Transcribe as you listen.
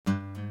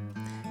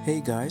Hey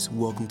guys,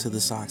 welcome to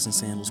the Socks and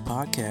Sandals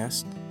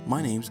podcast.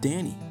 My name's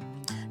Danny,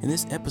 and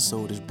this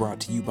episode is brought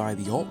to you by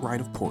the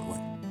Alt-Right of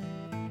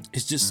Portland.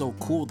 It's just so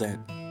cool that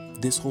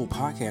this whole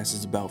podcast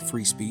is about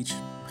free speech.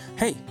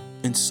 Hey,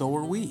 and so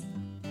are we.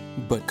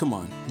 But come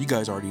on, you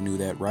guys already knew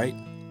that, right?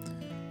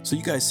 So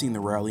you guys seen the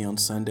rally on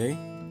Sunday?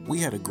 We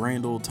had a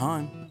grand old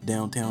time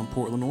downtown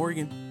Portland,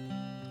 Oregon.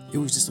 It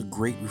was just a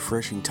great,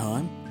 refreshing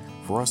time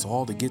for us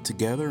all to get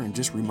together and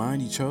just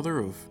remind each other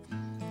of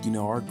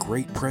our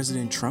great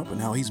President Trump and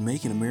how he's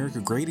making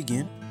America great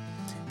again.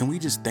 And we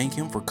just thank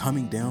him for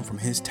coming down from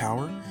his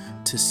tower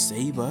to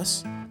save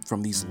us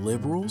from these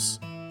liberals,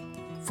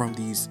 from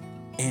these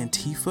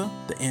Antifa,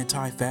 the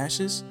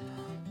anti-fascists,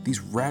 these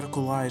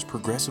radicalized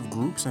progressive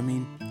groups. I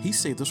mean, he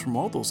saved us from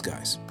all those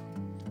guys.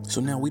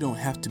 So now we don't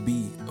have to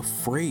be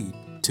afraid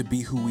to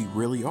be who we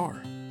really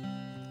are.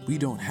 We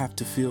don't have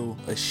to feel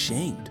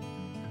ashamed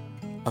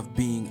of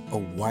being a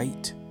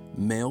white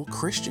male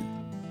Christian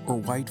or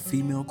white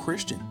female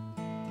Christian.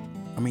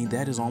 I mean,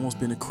 that has almost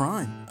been a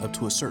crime up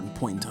to a certain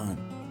point in time.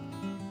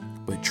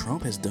 But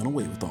Trump has done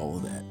away with all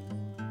of that.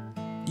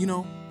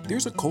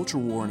 There's a culture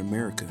war in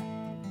America,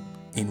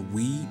 and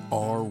we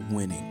are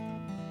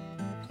winning.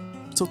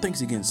 So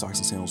thanks again, Socks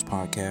and Sandals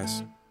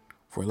Podcast,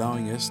 for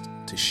allowing us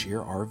to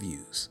share our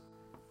views.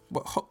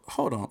 But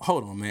hold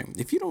on, man.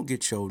 If you don't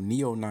get your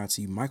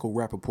neo-Nazi Michael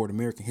Rappaport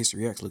American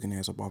History X looking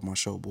ass up off my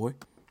show, boy.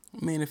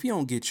 Man, if you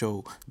don't get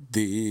your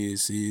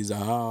 "This is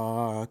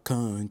our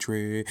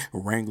country"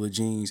 Wrangler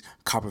jeans,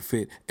 copper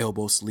fit,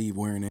 elbow sleeve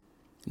wearing ass,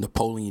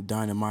 Napoleon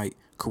Dynamite,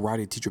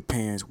 karate teacher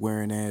pants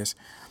wearing ass,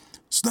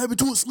 snap it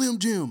to a Slim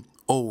Jim,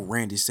 old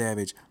Randy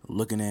Savage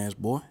looking ass,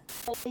 boy.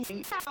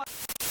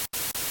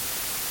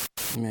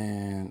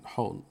 Man,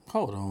 hold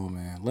on,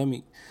 man. Let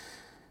me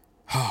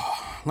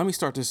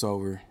start this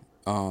over.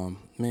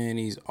 Man,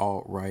 these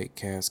alt-right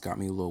cats got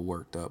me a little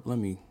worked up. Let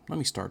me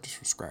start this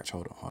from scratch.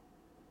 Hold on.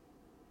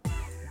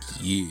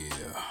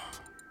 Yeah,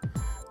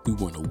 we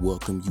want to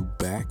welcome you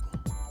back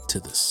to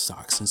the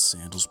Socks and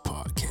Sandals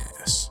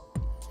podcast.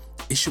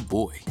 It's your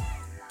boy,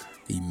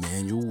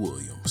 Emmanuel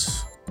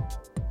Williams.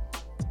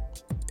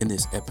 And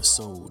this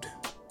episode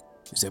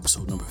is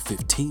episode number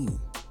 15,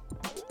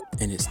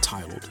 and it's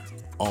titled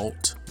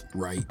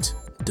Alt-Right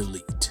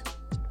Delete.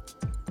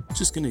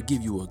 Just going to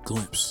give you a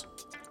glimpse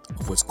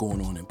of what's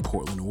going on in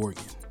Portland,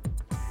 Oregon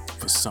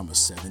for summer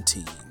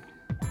 17.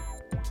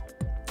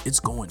 It's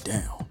going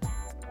down.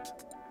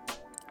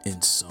 In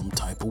some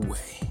type of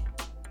way.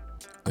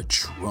 A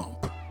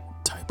Trump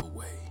type of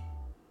way.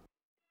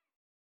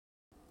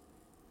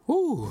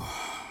 Whew.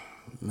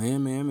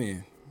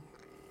 Man.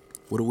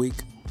 What a week.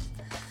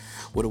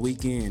 What a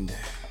weekend.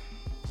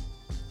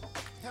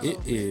 It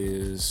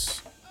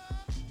is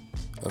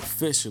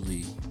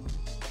officially,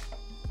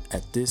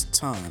 at this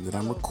time that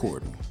I'm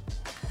recording,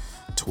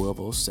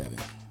 12:07.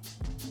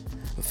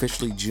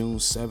 Officially June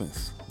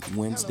 7th,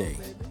 Wednesday,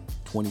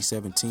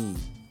 2017.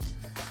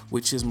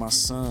 Which is my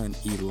son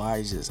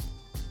Elijah's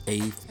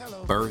 8th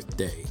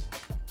birthday.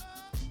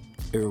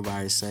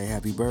 Everybody say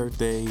happy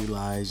birthday,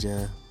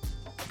 Elijah.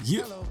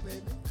 Yeah.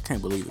 I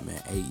can't believe it,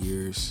 man. 8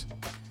 years.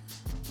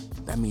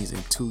 That means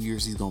in 2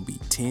 years he's gonna be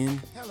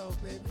 10.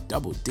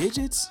 Double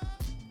digits?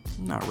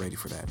 I'm not ready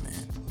for that,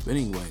 man. But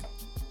anyway.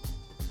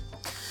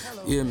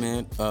 Yeah,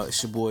 man.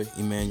 It's your boy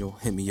Emmanuel.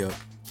 Hit me up.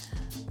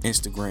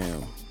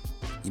 Instagram,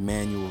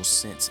 Emmanuel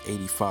since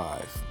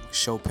 85.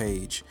 Show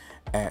page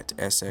at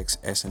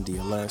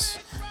SXSNDLS,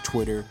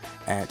 Twitter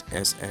at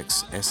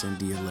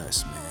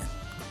SXSNDLS, man.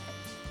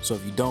 So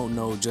if you don't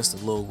know, just a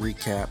little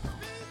recap.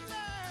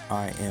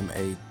 I am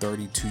a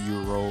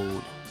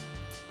 32-year-old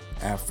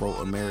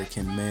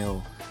Afro-American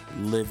male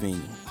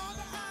living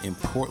in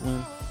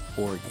Portland,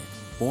 Oregon.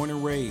 Born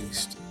and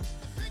raised.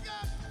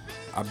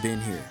 I've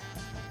been here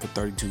for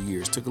 32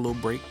 years. Took a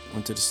little break,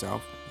 went to the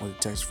South, went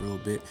to Texas for a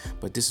little bit,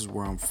 but this is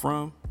where I'm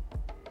from,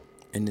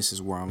 and this is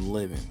where I'm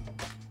living.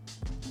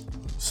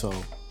 So,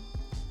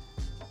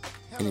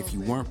 and if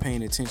you weren't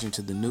paying attention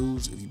to the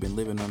news, if you've been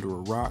living under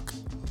a rock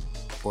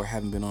or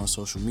haven't been on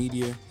social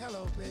media,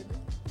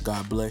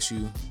 God bless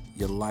you.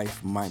 Your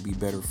life might be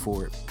better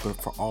for it.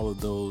 But for all of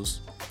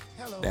those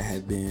that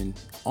have been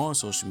on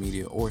social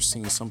media or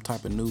seen some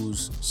type of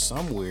news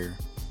somewhere,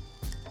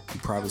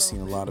 you've probably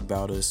seen a lot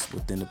about us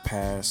within the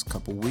past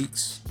couple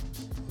weeks.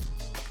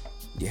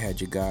 You had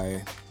your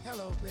guy,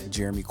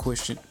 Jeremy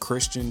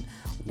Christian,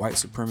 white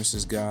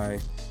supremacist guy,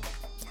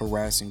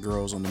 harassing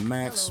girls on the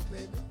max.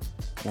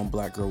 One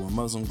black girl, one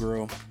Muslim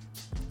girl.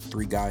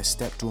 3 guys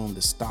stepped to him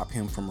to stop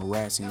him from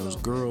harassing those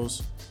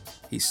girls.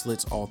 He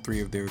slits all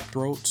 3 of their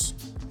throats.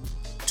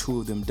 2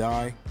 of them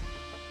die.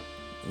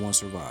 1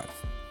 survived.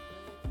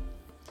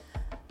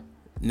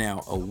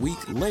 Now, a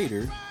week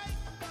later,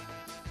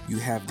 you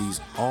have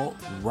these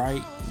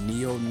alt-right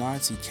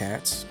neo-Nazi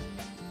cats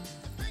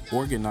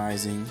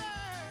organizing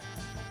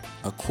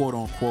a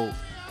quote-unquote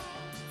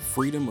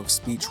freedom of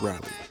speech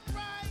rally,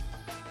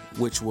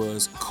 which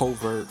was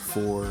covert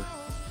for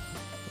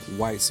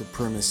white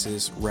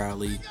supremacist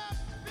rally,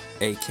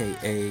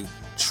 aka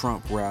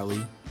Trump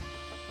rally,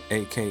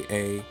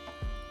 aka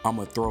I'm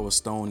going to throw a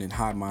stone and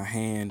hide my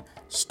hand,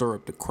 stir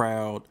up the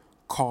crowd,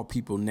 call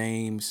people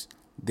names,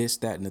 this,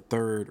 that, and the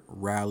third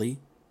rally,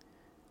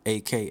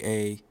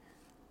 aka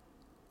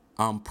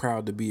I'm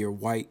proud to be a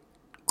white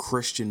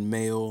Christian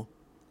male,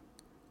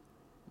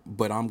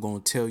 but I'm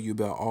going to tell you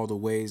about all the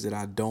ways that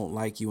I don't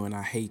like you and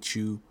I hate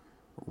you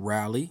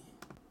rally,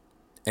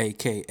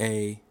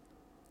 aka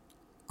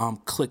I'm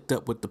clicked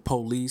up with the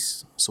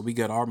police, so we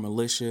got our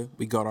militia,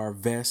 we got our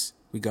vests,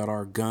 we got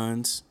our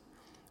guns.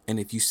 And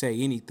if you say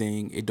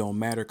anything, it don't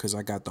matter because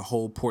I got the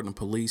whole Portland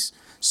police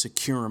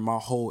securing my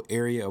whole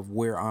area of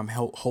where I'm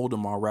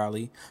holding my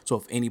rally. So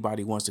if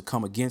anybody wants to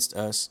come against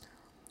us,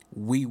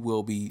 we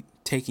will be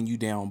taking you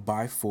down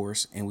by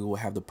force and we will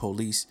have the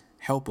police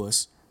help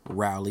us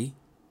rally.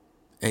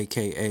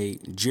 AKA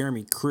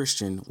Jeremy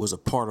Christian was a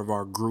part of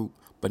our group,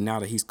 but now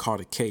that he's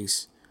caught a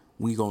case,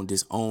 we gonna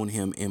disown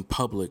him in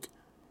public,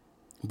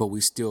 but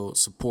we still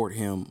support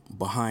him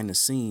behind the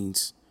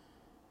scenes.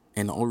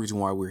 And the only reason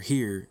why we're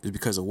here is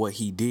because of what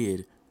he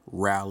did,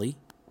 rally.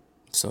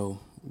 So,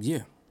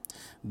 yeah,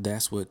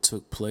 that's what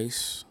took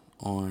place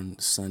on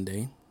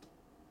Sunday.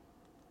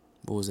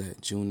 What was that?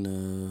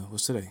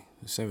 What's today?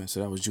 The 7th.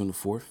 So that was June the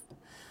 4th.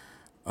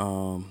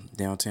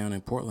 Downtown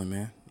in Portland,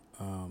 man.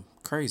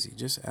 Crazy.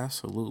 Just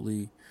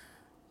absolutely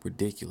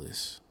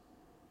ridiculous.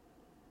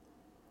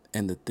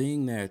 And the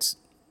thing that's,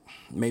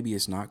 maybe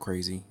it's not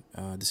crazy.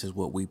 This is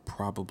what we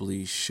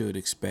probably should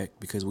expect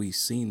because we've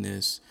seen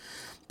this.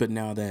 But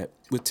now that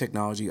with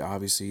technology,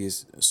 obviously,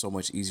 it's so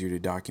much easier to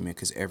document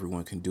because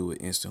everyone can do it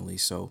instantly.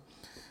 So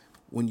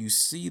when you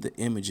see the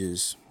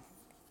images,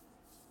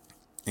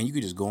 and you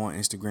can just go on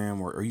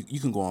Instagram or you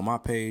can go on my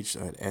page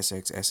at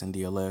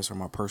SXSNDLS or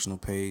my personal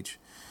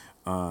page,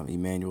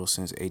 Emmanuel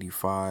since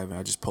 85. And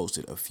I just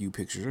posted a few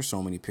pictures. There's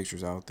so many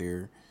pictures out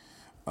there.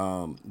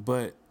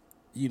 But,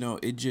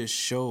 it just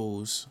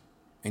shows,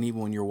 and even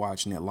when you're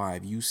watching it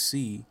live, you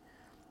see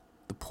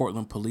the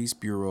Portland Police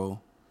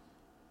Bureau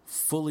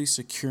fully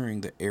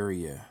securing the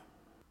area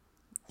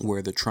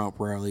where the Trump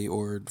rally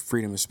or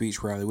freedom of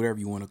speech rally, whatever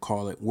you want to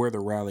call it, where the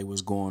rally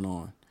was going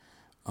on,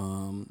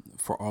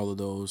 for all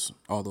those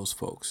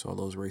folks, all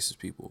those racist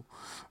people.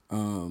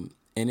 And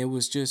it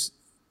was just,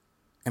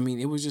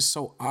 it was just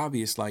so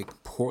obvious,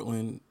 like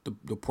Portland,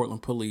 the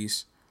Portland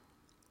police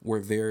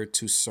were there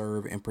to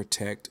serve and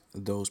protect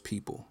those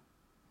people.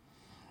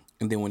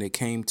 And then when it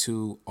came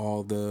to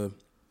all the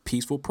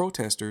peaceful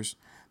protesters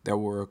that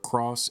were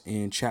across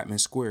in Chapman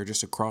Square,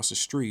 just across the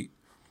street,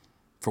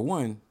 for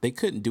one, they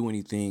couldn't do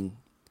anything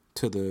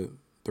to the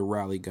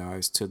rally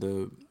guys, to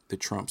the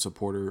Trump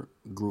supporter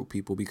group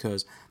people,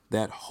 because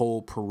that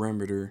whole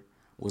perimeter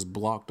was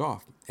blocked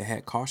off. It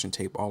had caution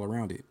tape all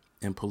around it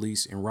and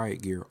police and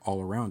riot gear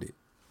all around it.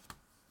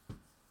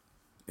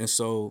 And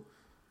so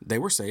they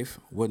were safe.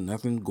 Wasn't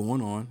nothing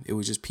going on. It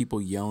was just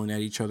people yelling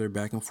at each other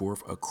back and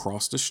forth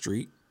across the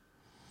street.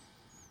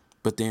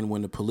 But then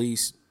when the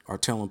police are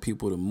telling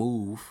people to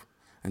move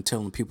and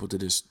telling people to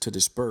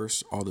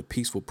disperse, all the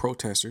peaceful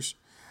protesters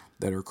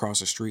that are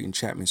across the street in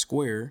Chapman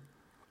Square,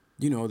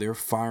 they're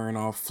firing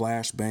off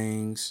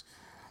flashbangs,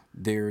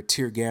 they're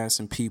tear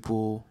gassing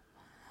people,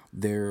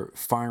 they're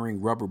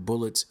firing rubber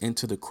bullets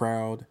into the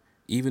crowd,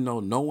 even though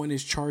no one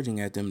is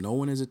charging at them, no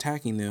one is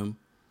attacking them.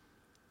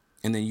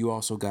 And then you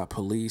also got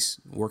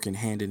police working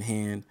hand in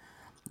hand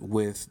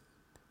with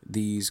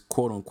these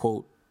quote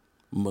unquote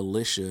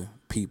militia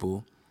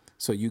people.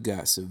 So you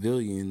got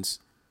civilians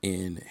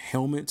in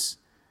helmets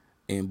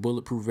and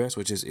bulletproof vests,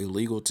 which is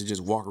illegal to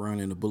just walk around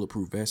in a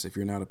bulletproof vest if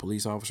you're not a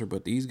police officer.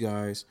 But these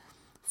guys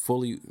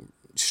fully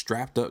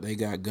strapped up, they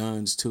got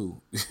guns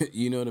too.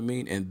 You know what I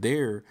mean? And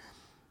they're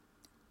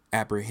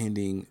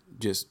apprehending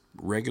just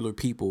regular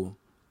people,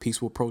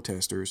 peaceful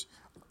protesters,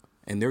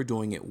 and they're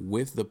doing it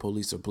with the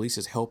police. The police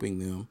is helping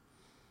them,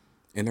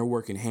 and they're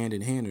working hand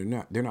in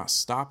hand. They're not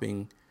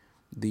stopping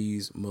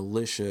these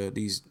militia,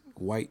 these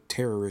white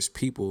terrorist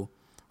people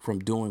from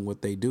doing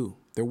what they do.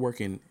 They're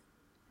working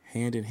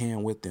hand in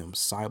hand with them,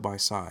 side by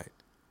side,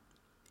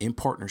 in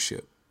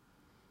partnership.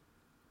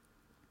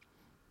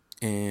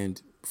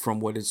 And from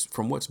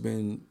what's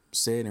been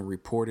said and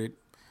reported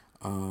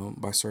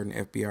by certain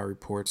FBI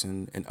reports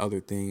and other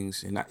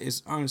things, and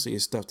it's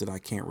stuff that I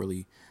can't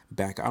really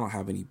back. I don't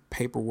have any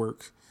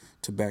paperwork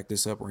to back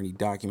this up or any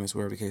documents,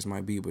 whatever the case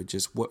might be. But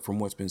just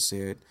what's been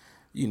said,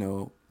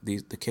 the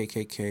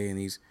KKK and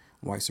these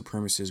white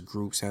supremacist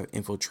groups have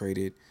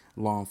infiltrated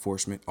law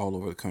enforcement all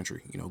over the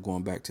country,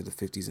 going back to the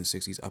 50s and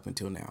 60s up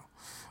until now.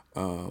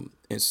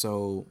 And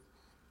so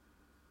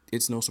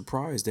it's no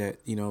surprise that,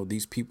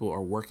 these people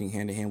are working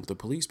hand in hand with the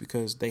police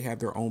because they have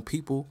their own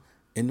people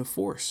in the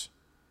force.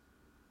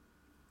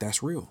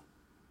 That's real.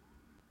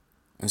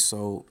 And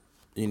so,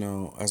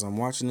 as I'm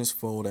watching this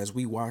fold, as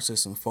we watch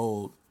this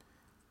unfold,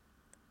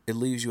 it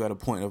leaves you at a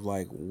point of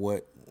like,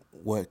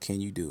 what can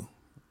you do?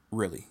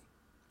 Really?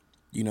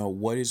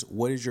 What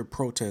is your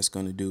protest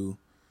going to do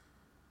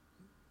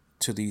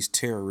to these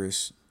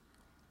terrorists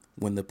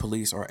when the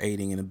police are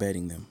aiding and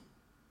abetting them?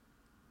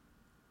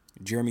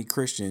 Jeremy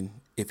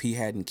Christian, if he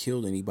hadn't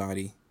killed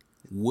anybody,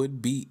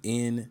 would be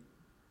in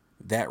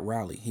that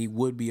rally. He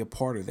would be a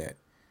part of that.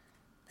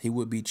 He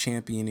would be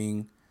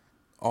championing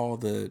all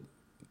the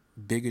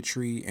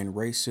bigotry and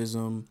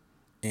racism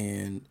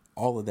and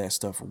all of that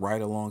stuff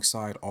right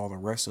alongside all the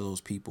rest of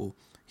those people.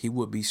 He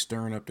would be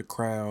stirring up the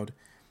crowd.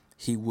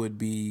 He would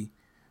be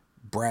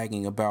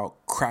bragging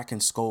about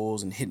cracking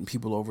skulls and hitting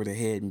people over the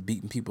head and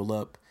beating people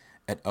up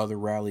at other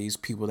rallies,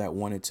 people that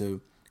wanted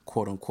to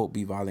quote unquote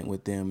be violent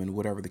with them and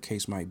whatever the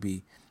case might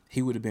be.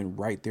 He would have been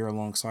right there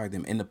alongside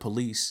them, and the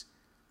police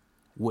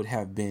would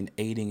have been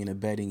aiding and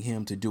abetting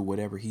him to do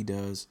whatever he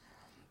does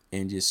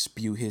and just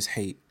spew his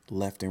hate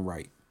left and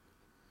right.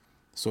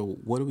 So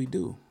what do we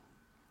do?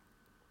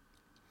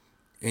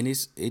 And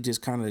it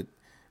just kind of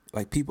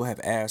like, people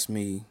have asked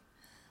me,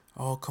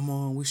 "Oh, come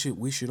on, we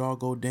should all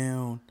go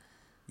down.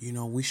 You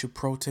know, we should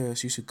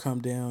protest. You should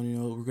come down. You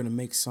know, we're gonna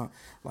make some."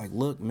 Like,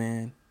 look,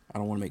 man, I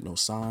don't want to make no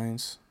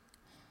signs,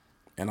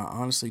 and I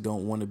honestly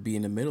don't want to be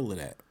in the middle of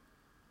that.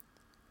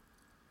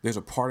 There's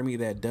a part of me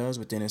that does,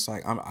 but then it's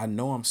like I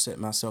know I'm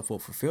setting myself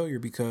up for failure,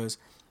 because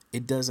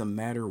it doesn't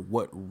matter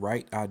what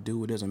right I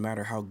do. It doesn't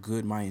matter how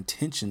good my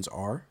intentions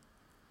are.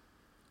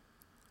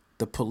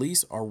 The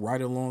police are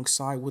right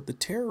alongside with the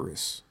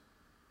terrorists,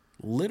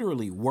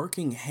 literally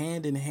working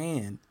hand in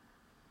hand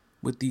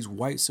with these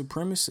white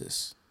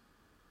supremacists.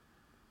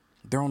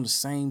 They're on the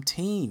same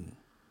team.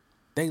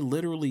 They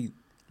literally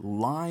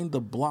line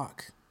the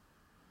block,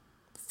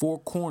 four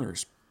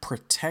corners,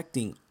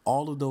 protecting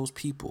all of those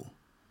people.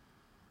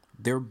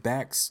 Their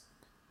backs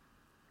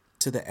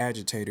to the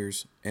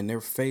agitators and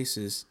their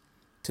faces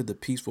to the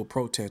peaceful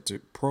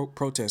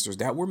protesters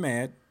that were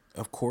mad,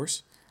 of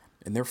course,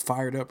 and they're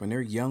fired up and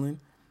they're yelling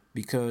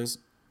because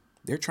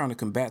they're trying to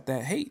combat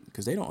that hate,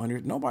 because they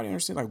don't nobody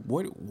understands, like,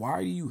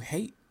 why do you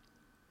hate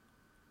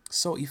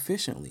so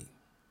efficiently?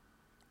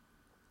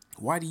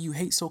 Why do you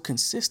hate so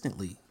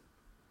consistently?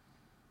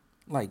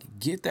 Like,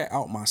 get that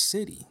out my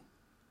city.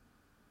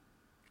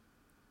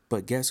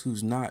 But guess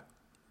who's not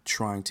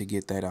trying to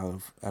get that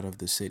out of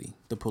the city?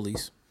 The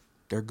police.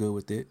 They're good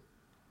with it.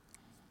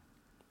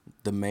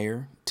 The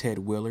mayor, Ted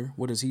Wheeler,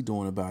 what is he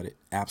doing about it?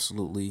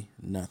 Absolutely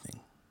nothing.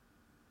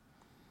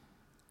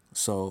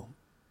 So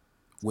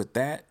with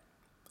that,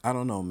 I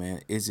don't know,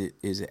 man. Is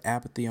it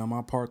apathy on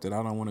my part that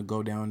I don't want to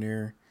go down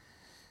there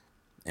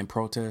and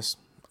protest?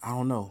 I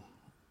don't know.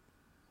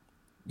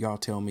 Y'all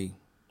tell me.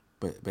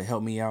 But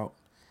help me out.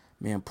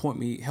 Man,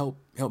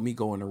 help me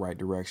go in the right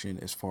direction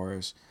as far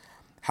as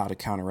how to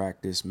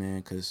counteract this, man,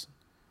 because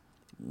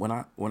when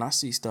I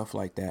see stuff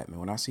like that, man,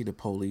 when I see the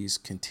police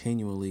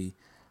continually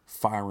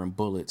firing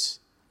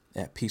bullets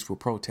at peaceful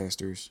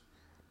protesters,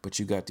 but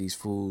you got these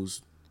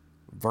fools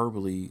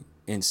verbally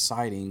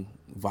inciting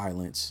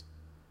violence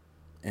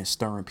and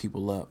stirring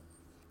people up,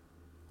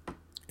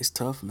 it's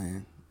tough,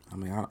 man. I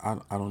mean, I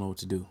don't know what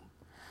to do.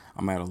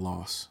 I'm at a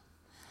loss.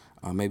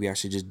 Maybe I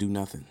should just do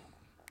nothing.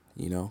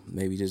 You know,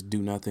 maybe just do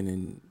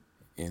nothing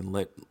and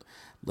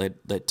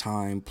let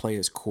time play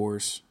its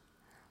course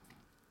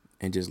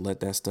and just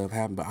let that stuff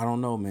happen. But I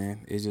don't know,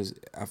 man. It's just,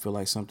 I feel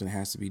like something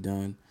has to be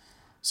done.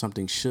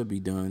 Something should be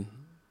done.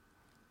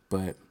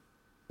 But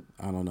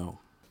I don't know.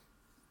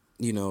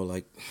 You know,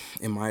 like,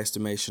 in my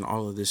estimation,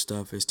 all of this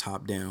stuff is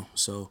top down.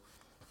 So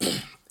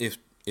if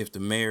the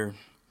mayor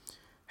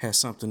has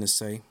something to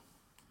say,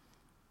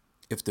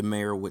 if the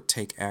mayor would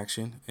take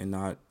action and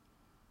not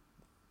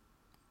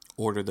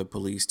order the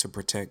police to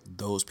protect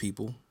those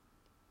people,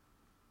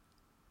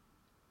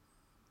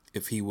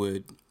 if he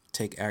would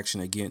take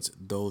action against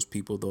those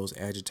people, those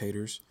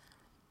agitators,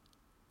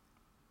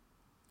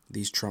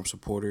 these Trump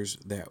supporters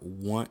that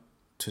want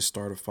to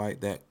start a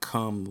fight, that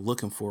come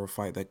looking for a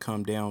fight, that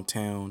come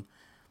downtown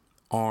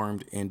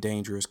armed and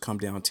dangerous, come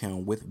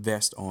downtown with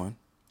vests on,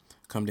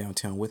 come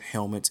downtown with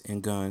helmets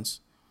and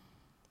guns,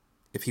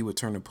 if he would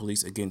turn the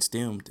police against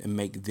them and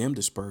make them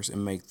disperse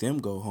and make them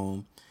go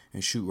home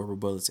and shoot rubber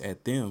bullets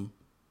at them,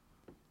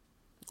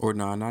 or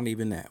not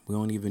even that. We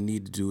don't even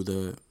need to do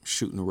the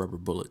shooting the rubber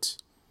bullets,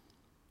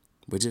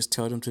 but just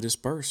tell them to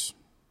disperse,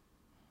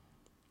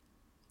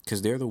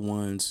 because they're the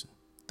ones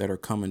that are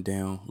coming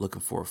down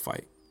looking for a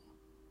fight.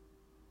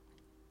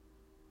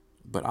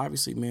 But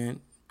obviously,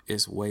 man,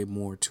 it's way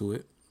more to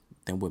it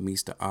than what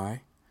meets the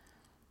eye.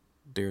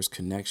 There's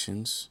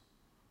connections,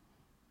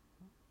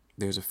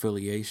 there's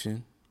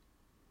affiliation,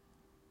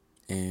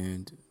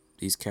 and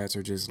these cats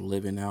are just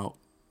living out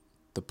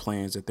the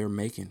plans that they're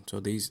making. So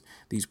these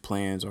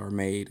plans are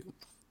made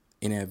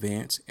in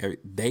advance.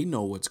 They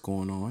know what's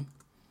going on.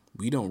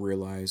 We don't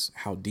realize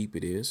how deep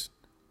it is,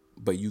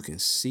 but you can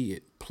see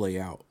it play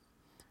out.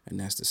 And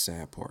that's the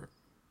sad part.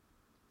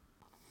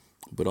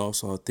 But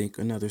also, I think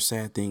another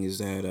sad thing is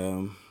that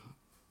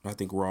I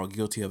think we're all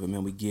guilty of it,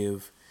 man. We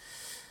give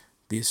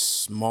this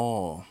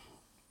small,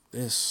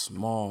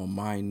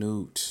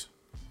 minute,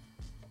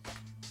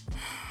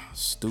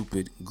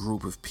 stupid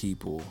group of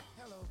people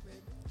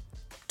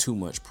too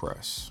much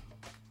press.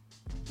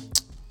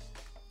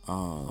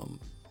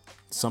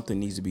 Something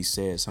needs to be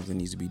said, something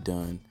needs to be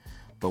done,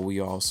 but we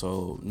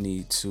also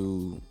need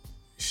to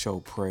show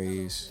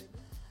praise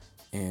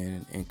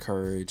and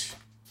encourage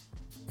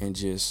and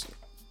just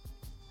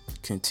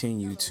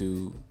continue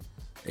to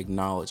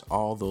acknowledge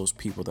all those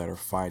people that are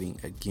fighting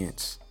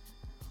against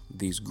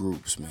these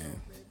groups,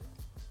 man.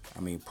 I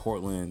mean,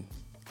 Portland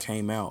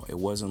came out. It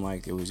wasn't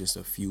like it was just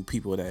a few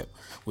people that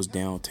was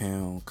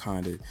downtown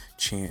kind of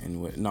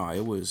chanting. No,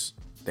 it was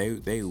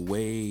they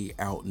way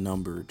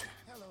outnumbered.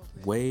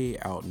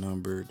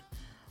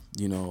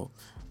 You know,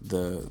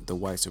 the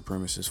white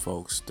supremacist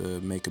folks, the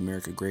Make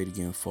America Great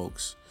Again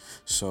folks.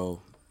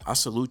 So I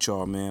salute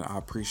y'all, man. I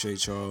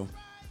appreciate y'all.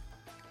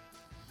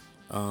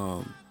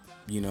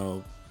 You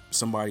know,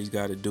 somebody's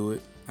got to do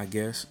it, I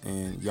guess,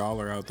 and y'all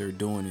are out there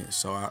doing it.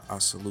 So I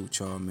salute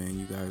y'all, man.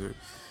 You guys are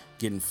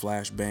getting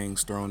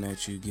flashbangs thrown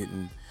at you,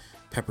 getting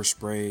pepper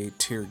spray,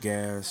 tear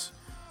gas,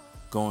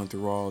 going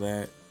through all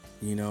that,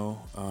 you know.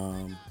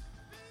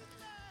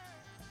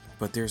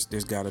 But there's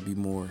got to be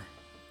more.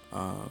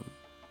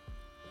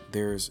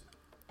 There's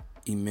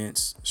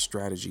immense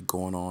strategy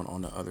going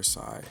on the other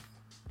side.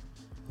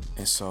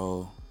 And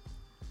so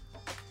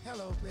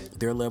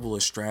their level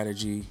of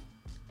strategy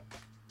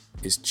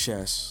is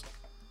chess,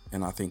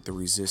 and I think our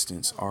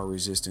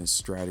resistance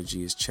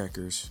strategy is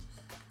checkers.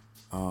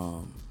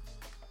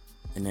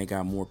 And they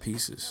got more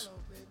pieces.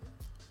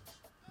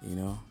 You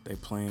know, they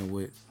playing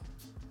with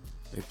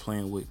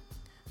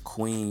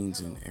queens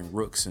and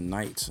rooks and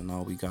knights, and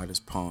all we got is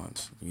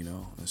pawns, you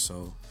know. And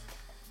so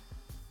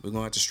we're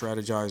gonna have to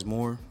strategize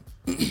more.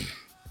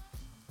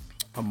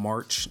 A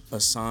march, a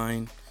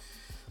sign,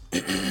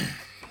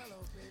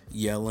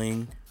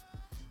 yelling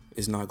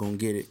is not gonna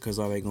get it, because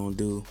all they gonna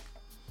do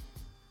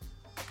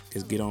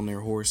is get on their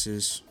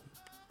horses,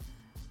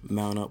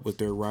 mount up with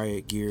their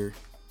riot gear.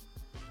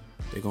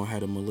 They're gonna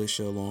have a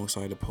militia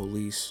alongside the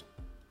police,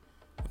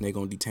 and they're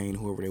gonna detain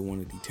whoever they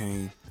want to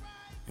detain,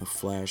 and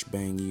flash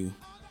bang you,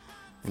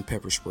 and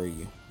pepper spray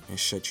you, and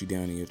shut you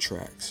down in your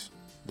tracks.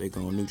 They're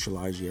gonna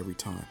neutralize you every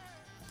time.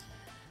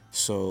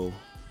 So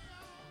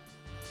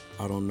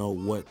I don't know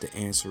what the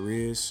answer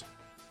is,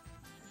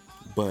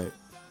 but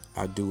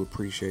I do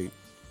appreciate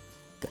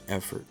the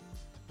effort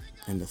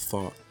and the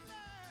thought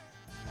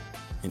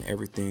and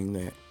everything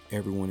that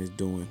everyone is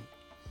doing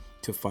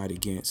to fight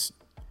against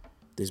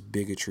this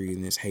bigotry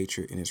and this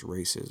hatred and this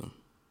racism.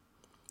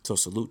 So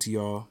salute to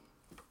y'all.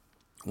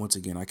 Once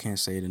again, I can't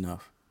say it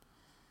enough.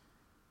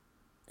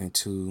 And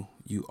to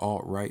you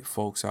alt-right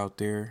folks out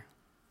there,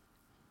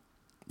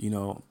 you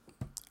know,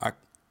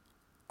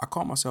 I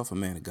call myself a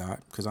man of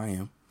God, because I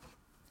am.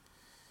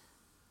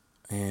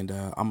 And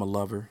I'm a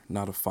lover,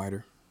 not a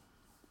fighter.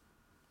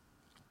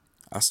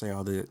 I say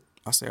all that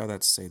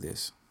to say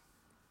this.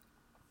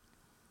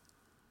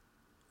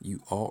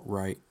 You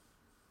alt-right,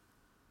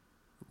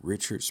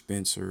 Richard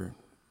Spencer,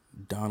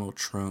 Donald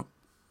Trump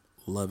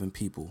loving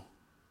people,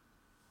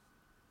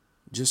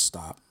 just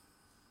stop.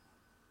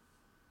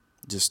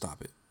 Just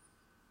stop it.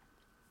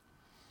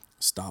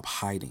 Stop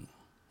hiding,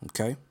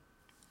 okay?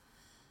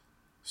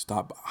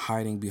 Stop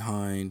hiding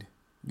behind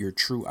your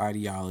true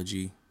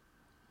ideology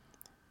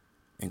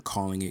and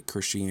calling it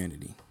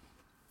Christianity.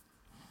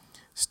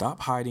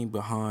 Stop hiding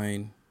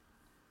behind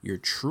your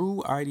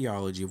true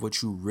ideology of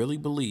what you really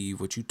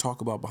believe, what you talk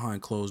about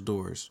behind closed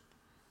doors,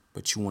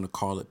 but you want to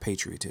call it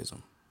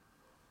patriotism.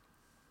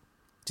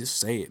 Just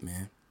say it,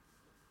 man.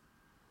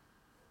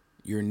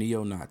 You're a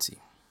neo-Nazi.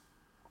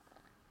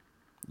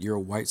 You're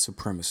a white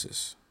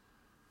supremacist.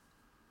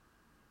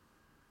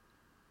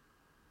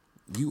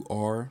 You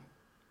are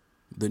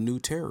the new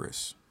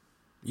terrorist.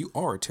 You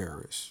are a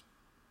terrorist.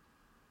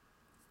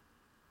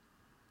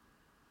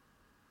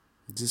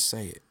 Just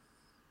say it.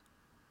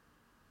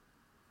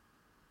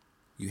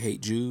 You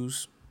hate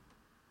Jews.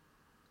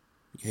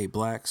 You hate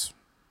blacks.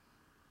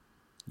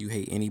 You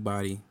hate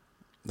anybody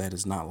that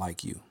is not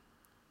like you,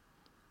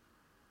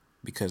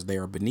 because they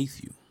are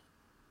beneath you,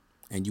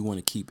 and you want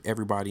to keep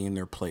everybody in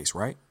their place,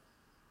 right?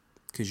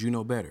 Because you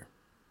know better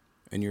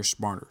and you're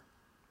smarter,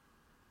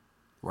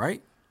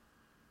 right?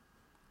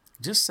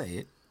 Just say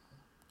it.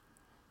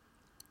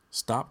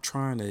 Stop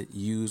trying to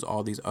use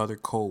all these other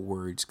code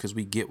words, because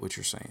we get what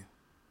you're saying.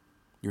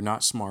 You're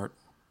not smart.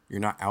 You're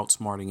not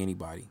outsmarting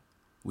anybody.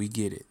 We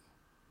get it.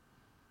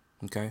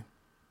 Okay?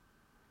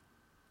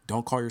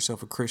 Don't call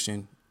yourself a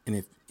Christian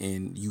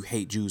and you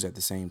hate Jews at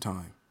the same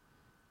time,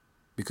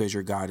 because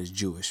your God is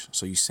Jewish,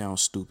 so you sound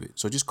stupid.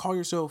 So just call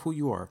yourself who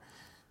you are.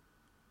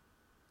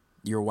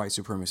 You're a white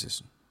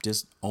supremacist.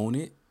 Just own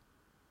it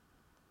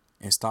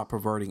and stop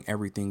perverting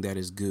everything that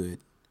is good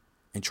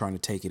and trying to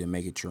take it and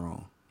make it your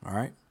own. All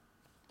right?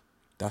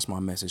 That's my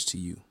message to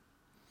you.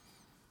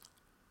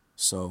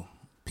 So,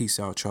 peace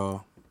out,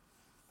 y'all.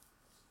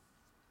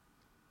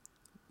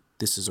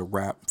 This is a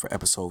wrap for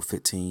episode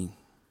 15.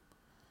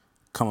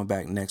 Coming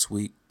back next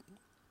week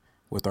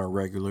with our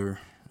regular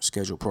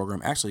scheduled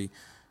program. Actually,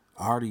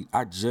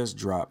 I just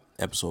dropped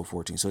episode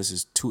 14, so this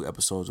is 2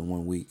 episodes in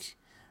 1 week.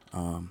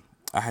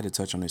 I had to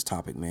touch on this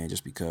topic, man,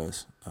 just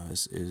because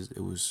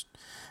it was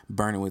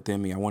burning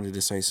within me. I wanted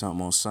to say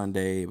something on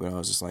Sunday, but I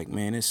was just like,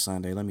 man, it's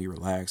Sunday. Let me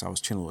relax. I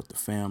was chilling with the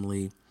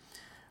family.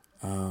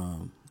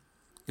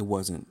 It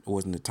wasn't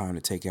the time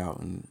to take out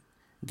and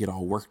get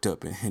all worked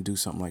up and do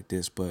something like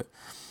this. But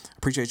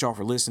Appreciate y'all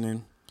for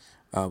listening.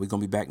 We're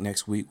going to be back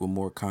next week with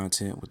more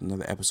content with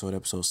another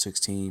episode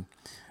 16.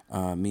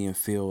 Me and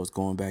Phil is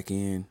going back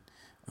in.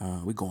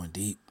 We're going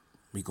deep.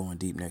 We're going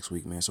deep next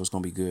week, man. So it's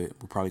going to be good.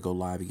 We'll probably go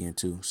live again,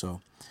 too. So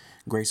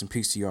grace and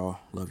peace to y'all.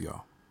 Love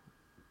y'all.